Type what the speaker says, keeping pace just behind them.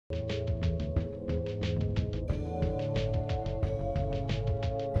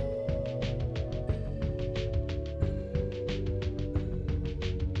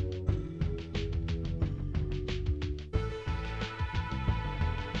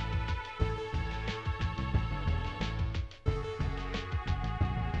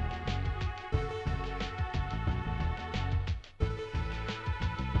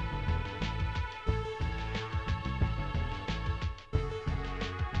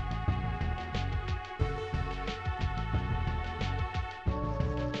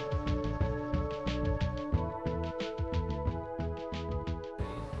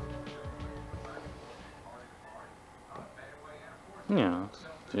Yeah,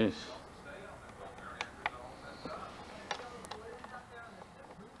 jeez.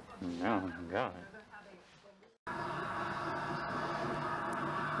 No, God.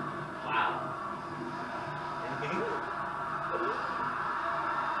 Wow.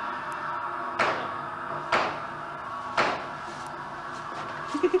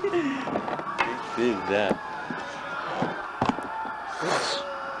 Did that.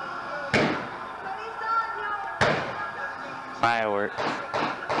 Fireworks.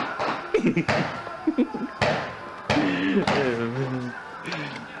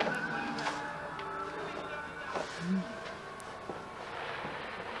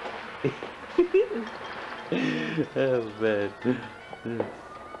 Oh man.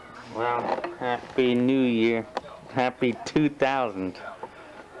 Well, happy New Year. Happy 2000.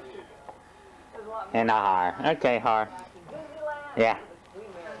 And a har. Okay, har. Yeah.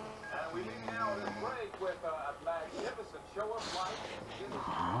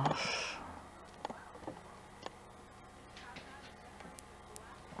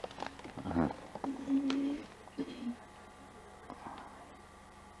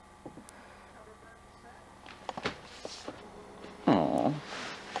 Oh,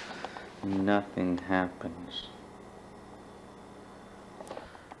 nothing happens.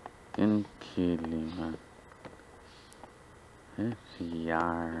 In Kilima. It's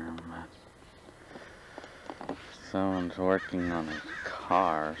Yarma. Someone's working on his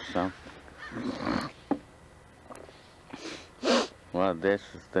car, so. Well, this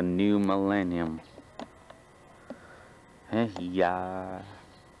is the new millennium. Hey, yeah.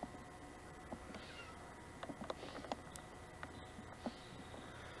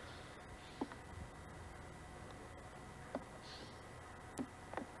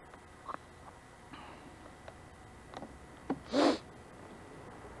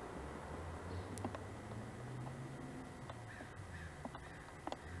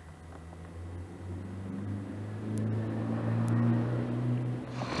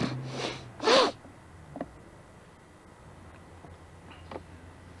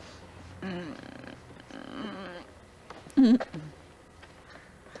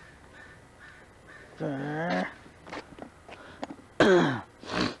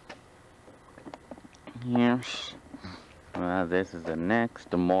 Yes. Well, this is the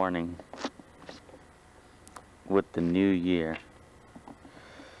next morning with the new year.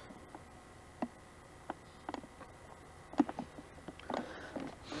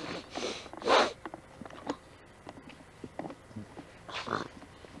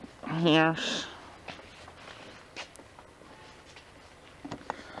 Yes.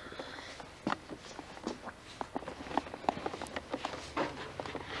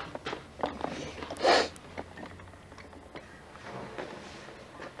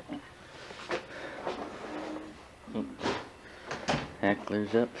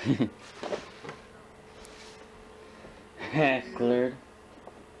 Heckler's up. Heckler.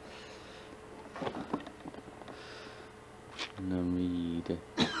 Namida.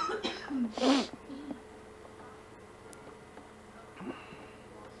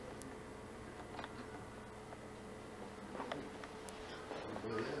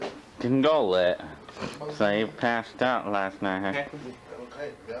 Didn't go lit. So you passed out last night, huh?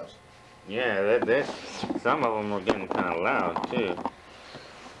 Okay, yes. Yeah, that some of them were getting kind of loud too.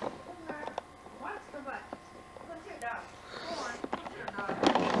 What's the butt? What's your dog? Go on. What's your dog?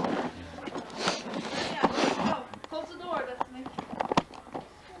 Yeah, go. Close the door. Let's make.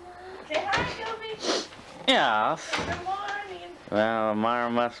 Say hi, Toby. Yeah. Good morning. Well, Mara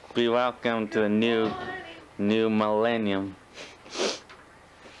must be welcome to a new millennium. It's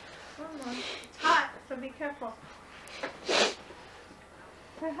hot, so be careful. Say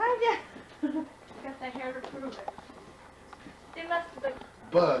hi, yeah. Got the hair to prove it. They must have been.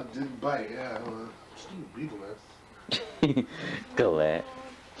 Bug didn't bite, yeah. Steve beetle nest. Colette.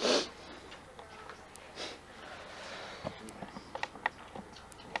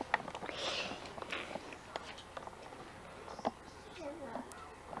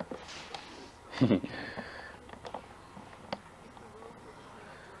 Careful.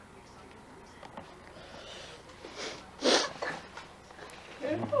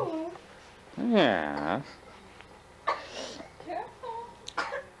 Yeah. Careful.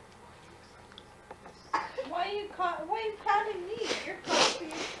 Why are you patting me? You're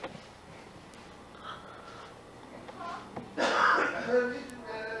coffee.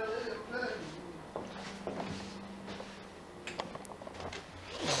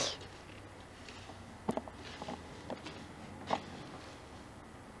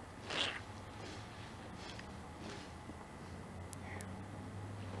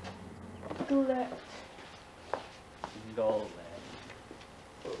 Left. Gold.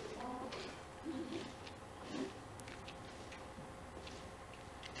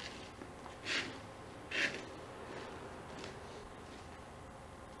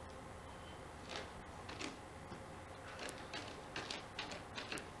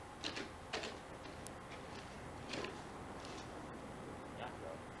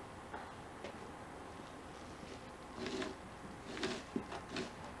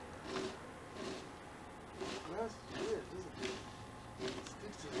 That's weird, doesn't it? It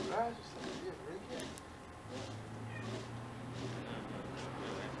sticks to the garage or something. Yeah, break it.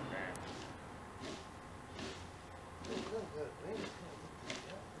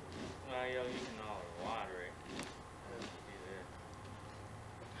 Well, yo, you can all water it. See there.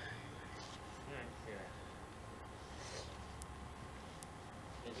 See that.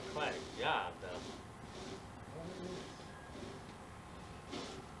 It's quite a job, though.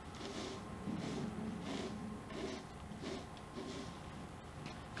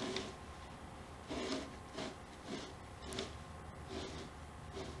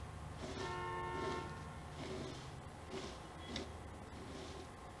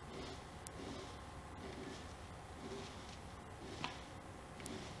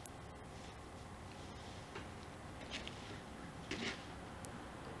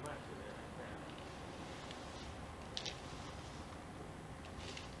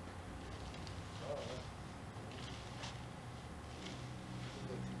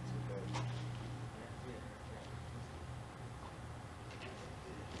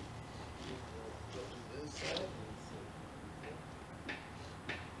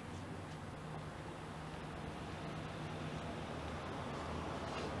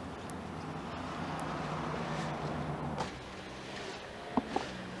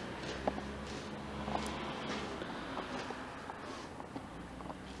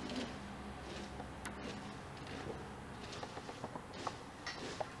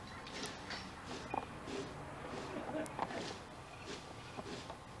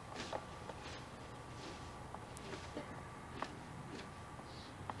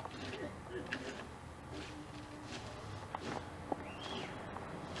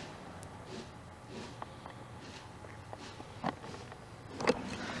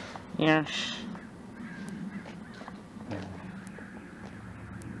 Yes.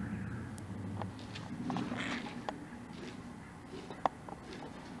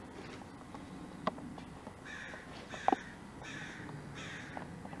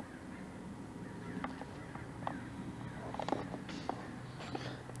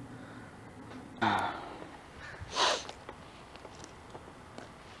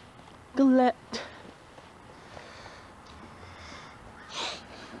 Gillette.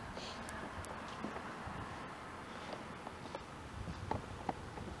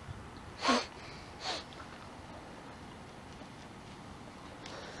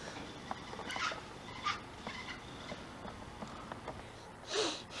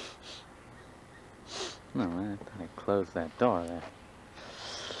 No, I thought I closed that door there.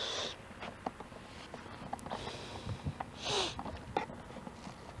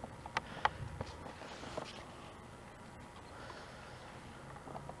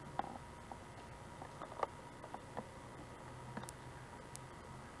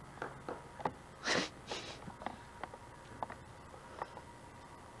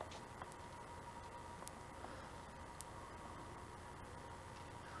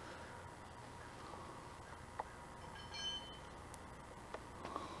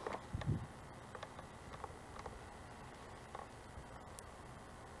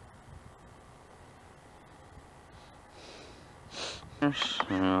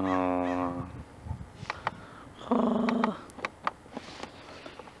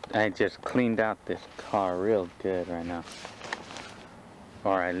 I just cleaned out this car real good right now.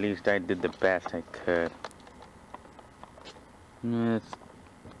 Or at least I did the best I could. It's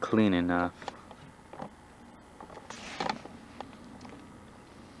clean enough.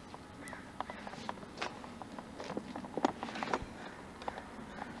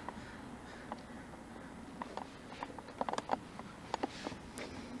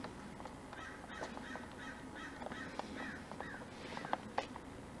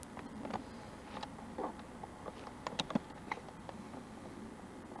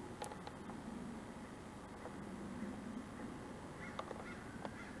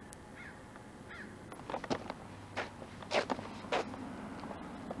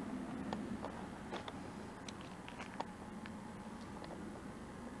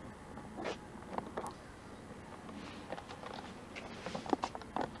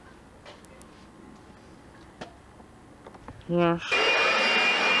 Yes.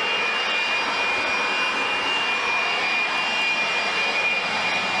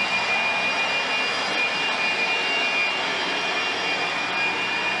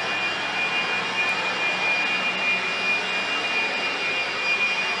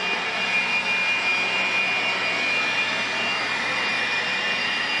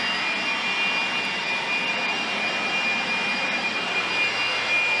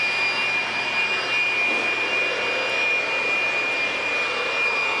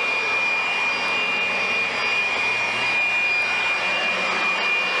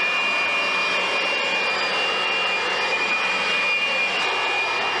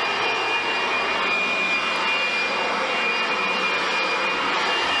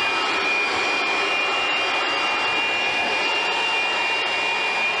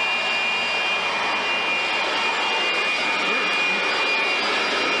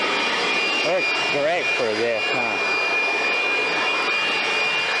 Works great for this, huh?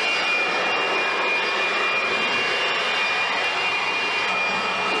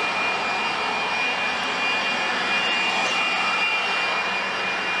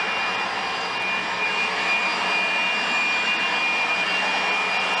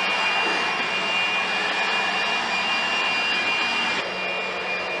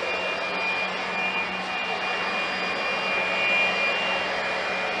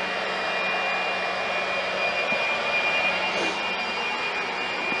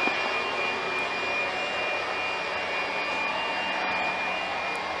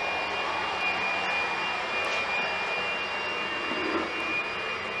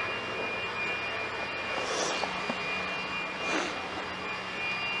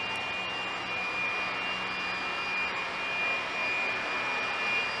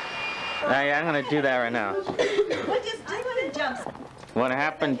 Yeah, I'm gonna do that right now. What just do jumps? What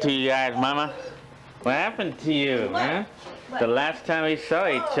happened to you guys, Mama? What happened to you, huh? The last time we saw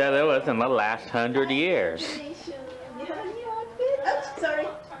each other was in the last 100 years. Oh, sorry.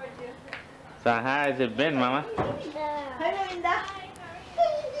 So how has it been, Mama? Hi, Melinda.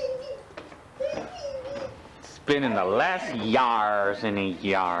 It's been in the last years in a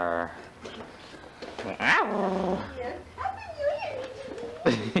year. Ow!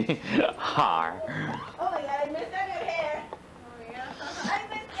 Har. Oh my God, I messed up your hair. Oh yeah. I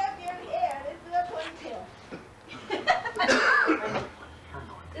messed up your hair. Let's do a ponytail.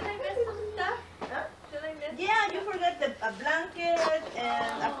 Did I miss some stuff? Huh? Did I miss? Yeah, you forgot a blanket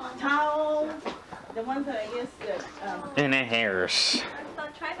and a towel. The ones that I guess that. And the hairs.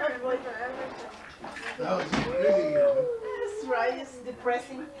 I'm trying to remember everything. That was really good. That's right. It's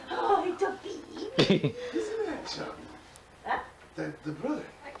depressing. Oh, it's a baby. Isn't that Chuck? Huh? The brother.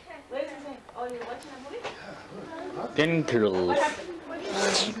 Where is his name? Oh, you're watching a movie? Yeah, look. Tentacles. What happened? What did you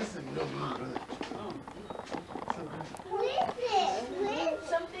He's just a no brother.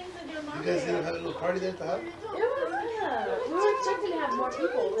 Some things that your mom You guys gonna have a little party there at the house? We were expecting to have more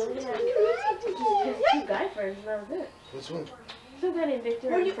people. We only had just 2 guy friends, and that was it. Which one? Some guy named Victor.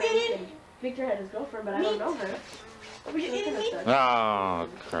 Were and you friends, eating? and Victor had his girlfriend, but I don't know her. Were you eating meat? Oh,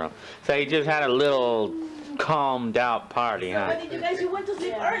 girl. So you just had a little calmed out party, huh? What did you guys? You went to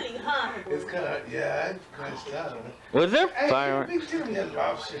sleep early, huh? It's kind of, yeah, I crashed out on it. Was there Hey, fire? big Jim, we had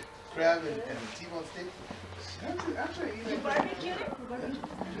lobster, crab, and T-bone steak. After I eat You it, barbecued it?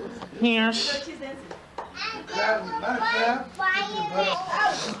 Yes. So she's dancing. crab, not a crab, but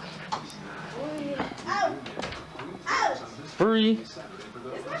Ouch! Ouch! Ouch! Free. It's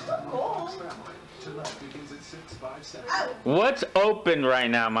not so cold. Ouch! What's open right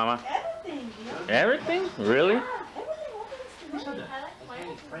now, Mama? Everything, you know? Everything? Really? Yeah, everything opens tonight.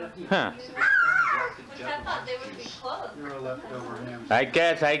 Huh. Which I thought they would be closed.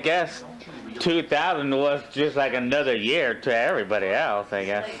 I guess 2000 was just like another year to everybody else, I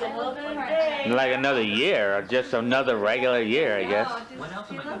guess. Like another year, or just another regular year, I guess. What else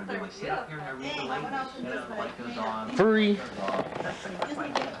am I going to do but sit up here and I read the latest, what goes on? Free. So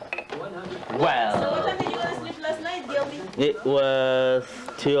what Well, time did you go to sleep last night, Gilby? it was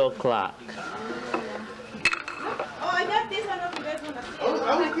 2 o'clock. Oh, I got this. I don't know if you guys want to see it.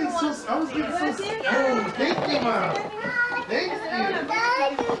 I was getting so, oh, thank you, Mom. Thank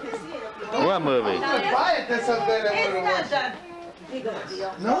you. What movie? I'm gonna buy it, that's how bad I It's want not to done. Big of a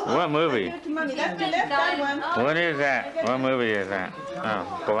deal. No? What movie? Give it to mommy. That's the left side one. What is that? What movie is that?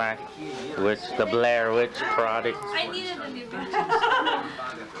 Oh, Black Witch, the Blair Witch Project. I needed a new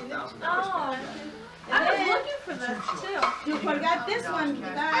Oh. I was looking for this too. You forgot this one,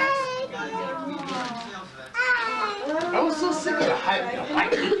 guys. I was so sick of the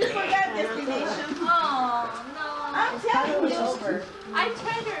hype. You forgot Destination. Oh, no. I'm telling you. I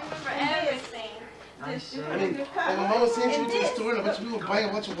tried to remember everything. I say. I mean, like when Mama sent you to the store and a bunch of people buying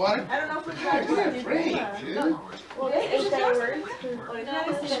a bunch of water. I don't know if God, you're afraid, dude. Well, is that yours?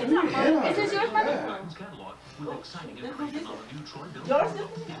 Is this yours, Mommy? Yours?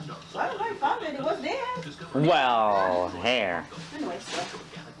 I don't know, I found it. It was there. Well, hair. Anyway,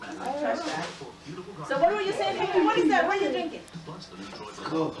 so what were you saying? What is that? What are you drinking?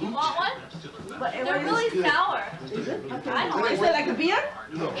 Cool. You want one? They're really sour. I don't like Is it like a beer?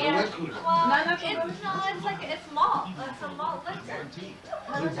 No, Yeah. wet cooler. Well, it's like, it's malt. It's a malt liquor.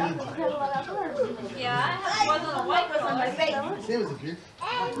 Yeah, I have more than a white Milk was on my one. face. Same as a beer.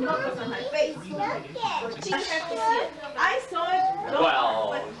 Milk was on my face. I saw it.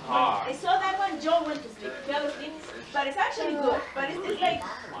 Well, I saw that one. Joe went to sleep. Fell asleep. But it's actually good. But it's like,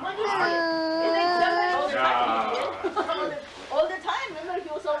 what do you say? It's like something all the time. All the time. Remember, he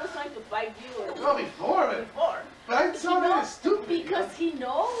was always trying to fight you. Or Well, before it. before. But I saw that as stupid. Because he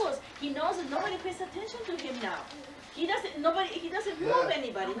knows that nobody pays attention to him now. He doesn't move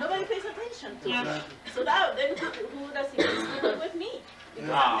anybody. Nobody pays attention to him. So now, then who does he do with me? Because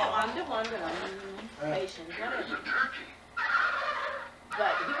I'm the one that I'm patient, whatever.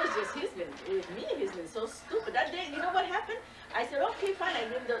 But he's been with me, he's been so stupid. That day, you know what happened? I said, okay, fine, I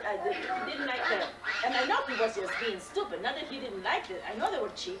didn't like that. And I know he was just being stupid. Not that he didn't like it. I know they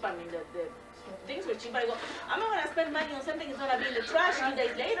were cheap. I mean, the things were cheap. But I go, I'm not going to spend money on something that's going to be in the trash 2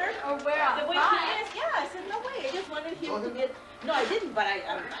 days later. Or where The way I'm he is, yeah. I said, no way. I just wanted him to get, no, I didn't, but I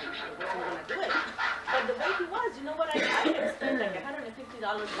wasn't going to do it. But the way he was, you know what, I had spent like $150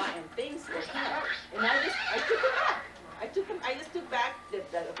 buying things for him. And I took it back. I just took back the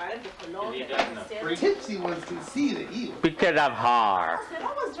cologne, the Tipsy ones can see that he was. Because of her. I said,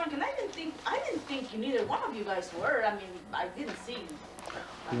 I was drunk and I didn't think neither one of you guys were. I mean, I didn't see.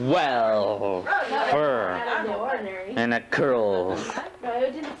 Well, her Out of the ordinary. and a curl. No,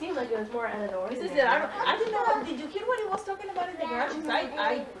 it didn't seem like it was more out of the This ordinary. is it. I didn't know. Did you hear what he was talking about in the garage?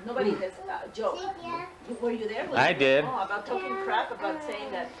 Nobody has Joe. Were you there? I did. Oh, about talking crap, about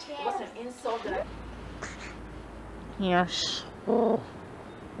saying that it was an insult that I. Yes. To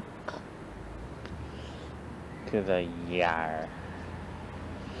the yard.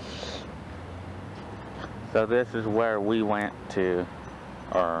 So this is where we went to,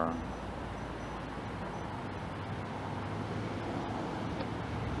 or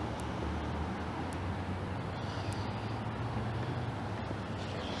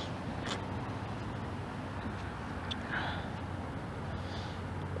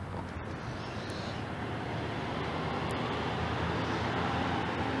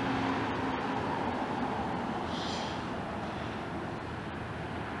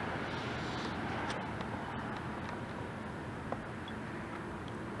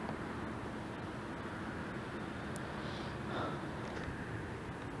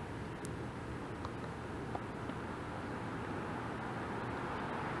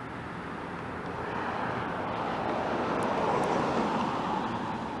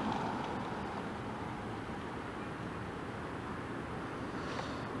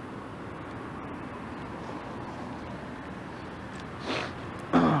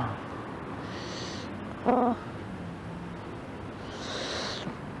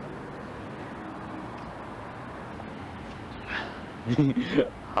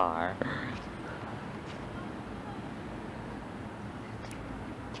har.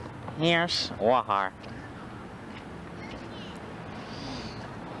 Yes, har.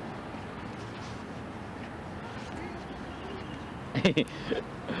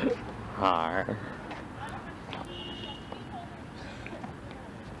 Har.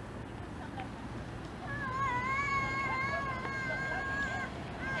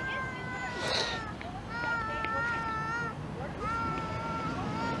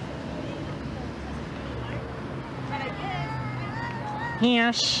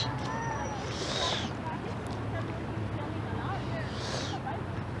 Yes.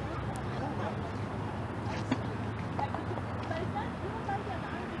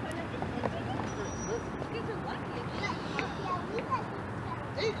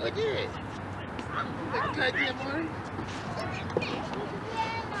 Hey, look at it.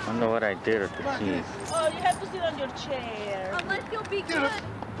 Wonder what I did with the keys. Oh, you have to sit on your chair. Unless you'll be good.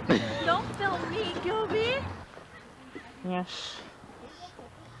 Don't film me, Gilby. Yes.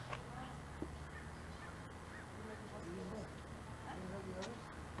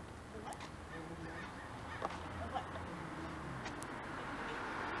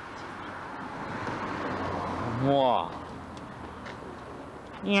 Wow.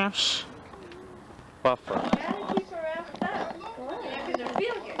 Yes. Buffer. gotta keep her wrapped up. Yeah, because they're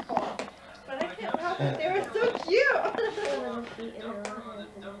feeling it. But I can't help it. They were so cute.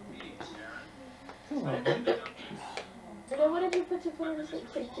 And then what did you put to put her to sleep?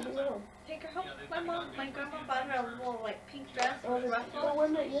 Take to go home. Take her home. My grandma bought her a little like pink dress Oh, with the ruffles.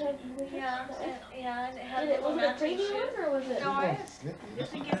 one that you had. Yeah, and it had Did it, little was it a matching pretty shoes. one or was it? No,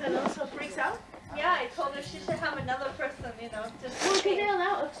 Just in case Alonso freaks out. yeah, I told her she should have another person, you know, just Well, in because they case.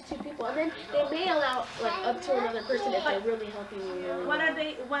 allow up to 2 people, and then they may allow like up to another person if they're really helping you. Really What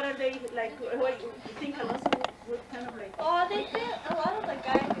well. are they like? What you think Alonso would kind of like? Oh, they did. A lot of the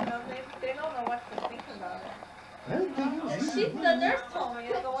guys, you know, they don't know what to think about it. I didn't think it was And she, the nurse told me,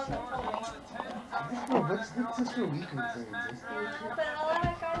 is the one that told me. No, that's just for weekend things. But a lot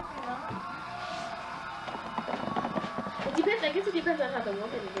of guys, you know. It depends. I guess it depends on how the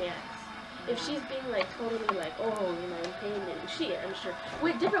woman reacts. If she's being like totally like, oh, you know, in pain, then I'm sure.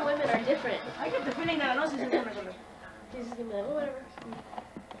 With different women are different. I get the feeling that Alonso is just gonna go like, She's just gonna be like, oh, whatever.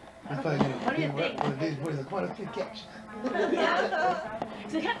 He's probably gonna What do you think? one of these boys like, what a good catch. yeah.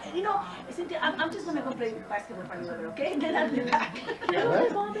 So you know, Cynthia, I'm just gonna go play basketball for a little bit, okay? Then I'll be back.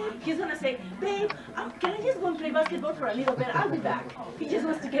 He's gonna say, babe, can I just go and play basketball for a little bit? I'll be back. He just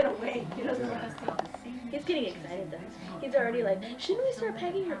wants to get away. He doesn't want to see. He's getting excited though. He's already like, shouldn't we start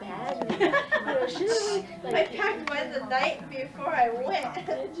packing your bag? You know, shouldn't we I like? packed mine the night before I went.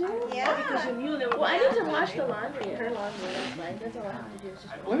 Did you? Yeah. Because you knew they were. Well, I need to wash the laundry, her laundry. That's fine. That's all I have to do. Is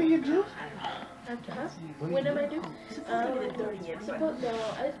just What do you do? after, huh? What do When you am I due? Supposed to be the 30th. No,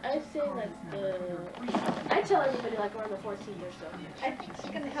 I say like I tell everybody like around the 14th or so. I think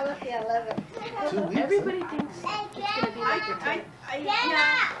she's gonna have it the 11th. 2 weeks? Everybody thinks it's gonna be like the 10th.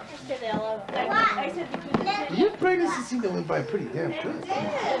 Yeah. It's the 11th. Like I said between the 10th. Your pregnancy seemed to went by pretty damn quick.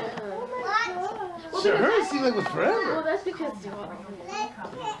 Well, Sure, because her it seemed like it was well, forever. that's because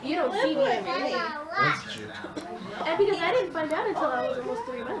you don't see me every day. That's true. And because I didn't find out until I was almost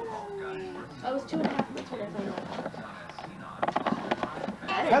 3 months. I was 2.5 months when I found out.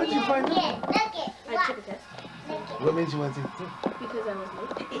 How did you find out? I took a test What made you want to take the test? because I was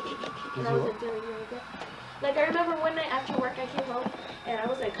late. And Because I you wasn't feeling really good. Like I remember one night after work I came home and I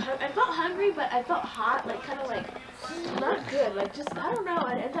was like, I felt hungry but I felt hot, like kind of like not good, like just I don't know.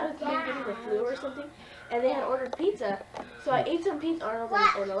 I thought it was maybe getting the flu or something. And they had ordered pizza, so I ate some pizza. Arnold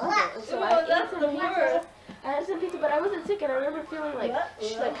and Alonso, and so I ate some pizza. I had some pizza, but I wasn't sick, and I remember feeling like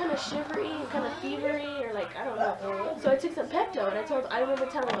kind of shivery and kind of fevery, or like I don't know. So I took some Pepto, and I remember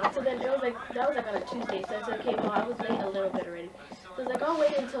telling him. So then that was like on a Tuesday. So I said, okay, well I was late a little bit already. So I was like, I'll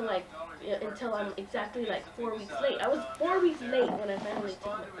wait until I'm exactly like 4 weeks late. I was 4 weeks late when I finally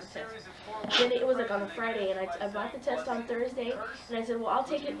took my test. Then it was like on a Friday, and I bought the test on Thursday, and I said, well I'll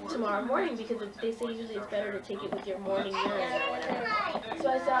take it tomorrow morning because they say usually it's better to take it with your morning urine or whatever. So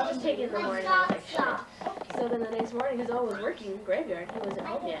I said I'll just take it in the morning. I was like, shit. So then the next morning, because I was working graveyard, he wasn't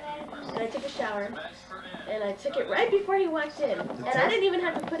home yet, and I took a shower, and I took it right before he walked in, and I didn't even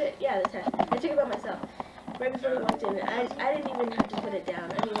have to put it. Yeah, the test. I took it by myself. Right before he walked in, and I didn't even have to put it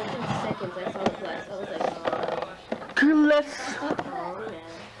down. I mean, within seconds, I saw the blood. So I was like, oh man.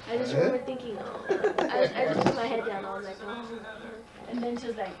 I just remember thinking, I just put my head down. I was like, oh. And then she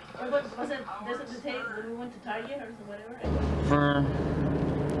was like, what was it? This is the day when we went to Target or whatever?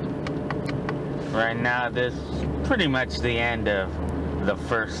 Right now, this is pretty much the end of the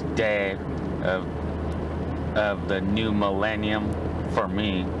first day of the new millennium for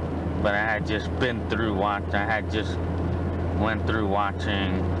me. But I had just went through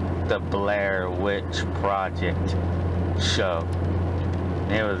watching the Blair Witch Project show.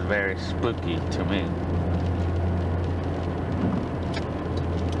 It was very spooky to me.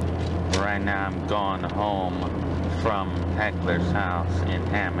 Right now I'm going home from Heckler's house in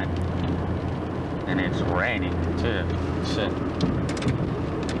Hammond. And it's raining too. Shit.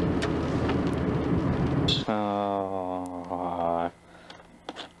 So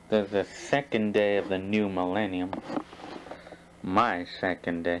there's the second day of the new millennium. My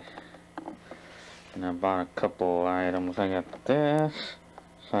second day. And I bought a couple items. I got this,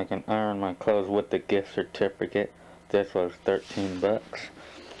 so I can iron my clothes with the gift certificate. This was 13 bucks.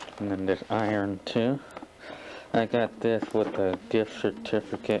 And then this iron too. I got this with the gift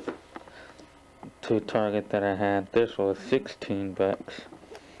certificate to Target that I had. This was 16 bucks.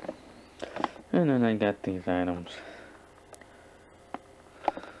 And then I got these items.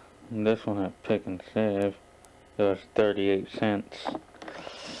 And this one at Pick and Save, it was 38 cents.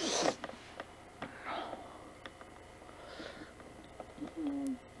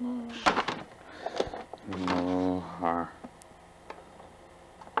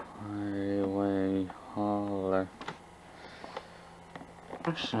 Highway hauler.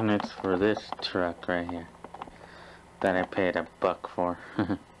 And it's for this truck right here that I paid $1 for.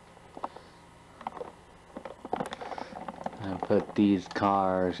 I put these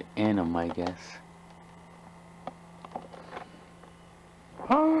cars in them, I guess.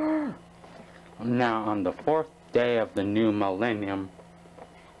 Now on the 4th day of the new millennium,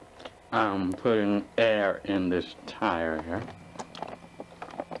 I'm putting air in this tire here.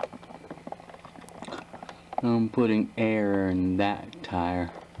 I'm putting air in that tire.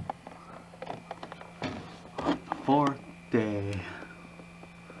 On the 4th day.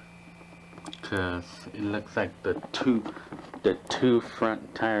 Because it looks like the two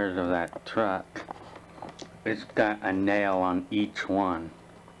front tires of that truck, it's got a nail on each one.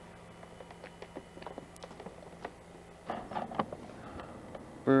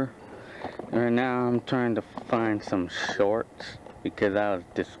 Right now I'm trying to find some shorts because I was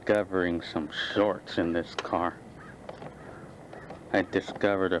discovering some shorts in this car. I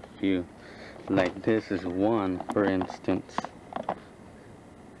discovered a few. Like this is one, for instance.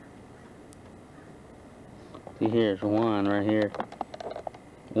 See, here's one right here.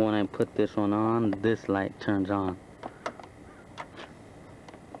 When I put this one on, this light turns on.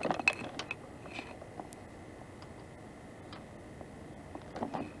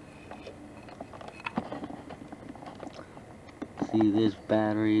 See, this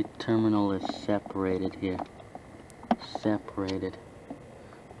battery terminal is separated here. Separated.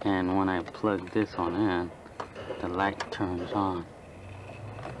 And when I plug this one in, the light turns on.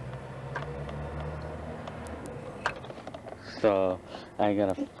 So I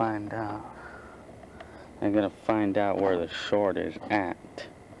gotta find out where the short is at.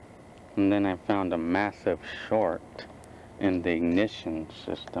 And then I found a massive short in the ignition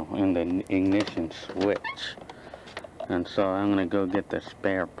system, in the ignition switch. And so I'm gonna go get the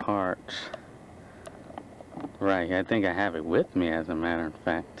spare parts. Right, I think I have it with me, as a matter of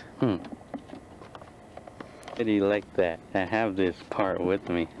fact. Pretty like that. I have this part with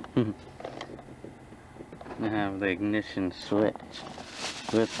me. I have the ignition switch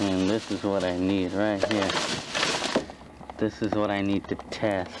with me, and this is what I need right here. This is what I need to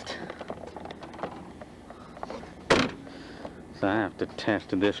test. So I have to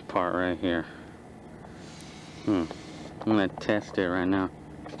test this part right here. I'm gonna test it right now.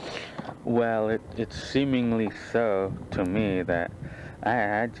 Well, it's seemingly so to me that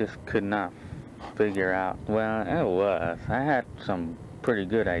I just could not figure out. Well, it was. I had some pretty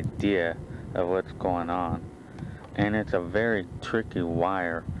good idea of what's going on. And it's a very tricky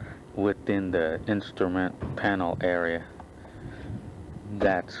wire within the instrument panel area.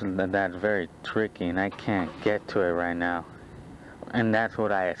 That's very tricky, and I can't get to it right now. And that's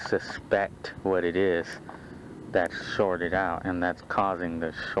what I suspect what it is that's shorted out, and that's causing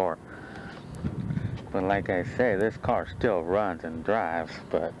the short. But like I say, this car still runs and drives,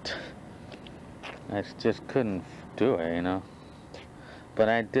 but I just couldn't do it, you know. But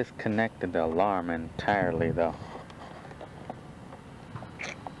I disconnected the alarm entirely, though.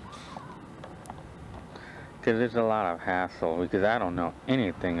 Because it's a lot of hassle, because I don't know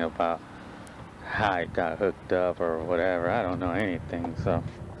anything about how it got hooked up or whatever. I don't know anything, so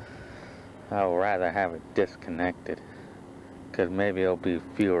I would rather have it disconnected, because maybe there'll be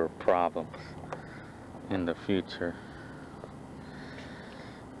fewer problems in the future.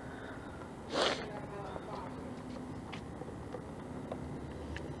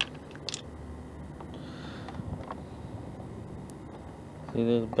 See,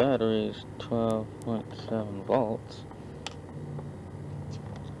 this battery is 12.7 volts.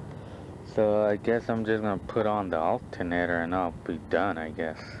 So I guess I'm just gonna put on the alternator and I'll be done, I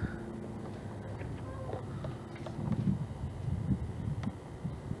guess.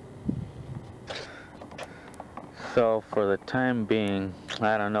 So for the time being,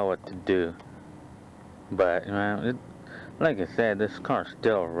 I don't know what to do. But man, like I said, this car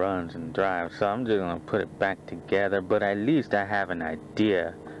still runs and drives, so I'm just gonna put it back together. But at least I have an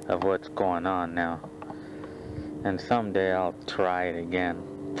idea of what's going on now. And someday I'll try it again.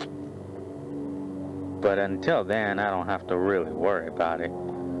 But until then, I don't have to really worry about it.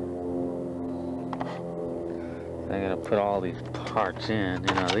 So I'm gonna put all these parts in.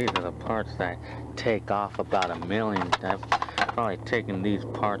 You know, these are the parts that take off about $1 million. I've probably taken these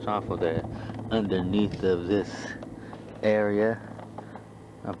parts off of the underneath of this area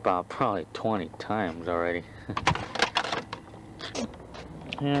about probably 20 times already.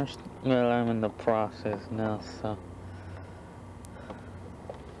 Yes, well, I'm in the process now, so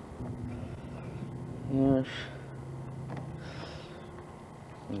yes.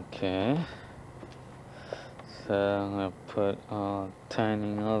 Okay, so I'm gonna put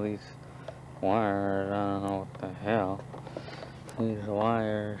tightening all these wires. I don't know what the hell these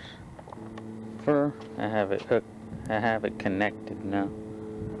wires for. I have it hooked. I have it connected now.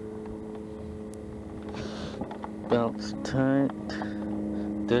 Belt's tight.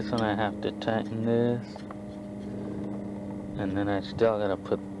 This one I have to tighten this. And then I still gotta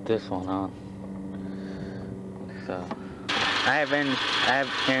put this one on. so I've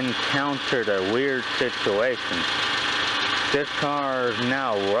encountered a weird situation. This car is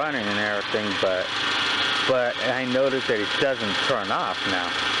now running and everything, but I noticed that it doesn't turn off now.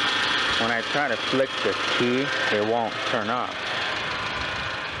 When I try to flick the key, it won't turn off.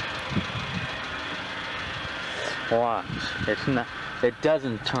 Watch, it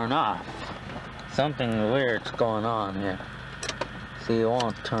doesn't turn off. Something weird's going on here. See, it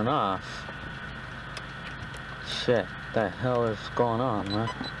won't turn off. Shit, the hell is going on, man?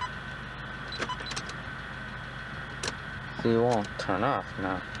 See, it won't turn off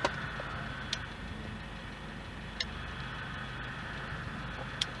now.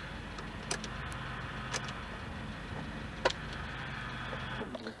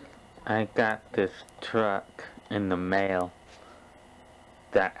 I got this truck in the mail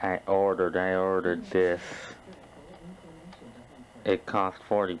that I ordered. I ordered this. It cost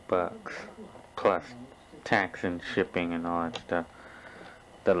 $40 plus tax and shipping and all that stuff.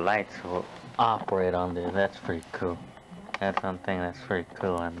 The lights will operate on this. That's pretty cool. That's one thing that's pretty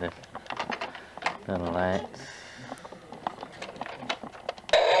cool on this. The lights.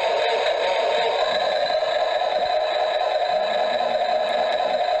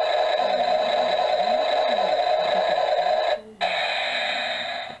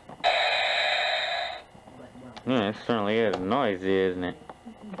 Yeah, it certainly is noisy, isn't it?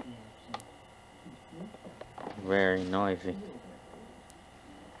 Very noisy.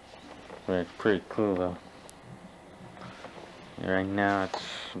 But it's pretty cool though. Right now it's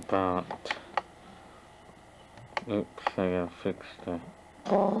about... Oops, I gotta fix the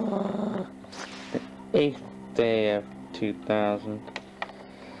 8th day of 2000.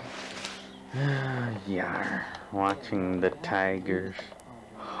 Yeah, watching the Tigers.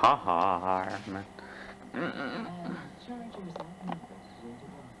 Ha ha, man.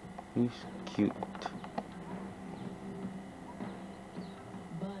 He's cute.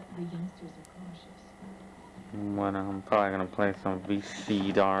 What, I'm probably gonna play some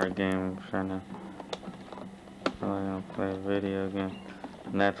VCR game. Probably gonna play a video game.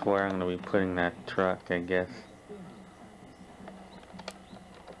 And that's where I'm gonna be putting that truck, I guess.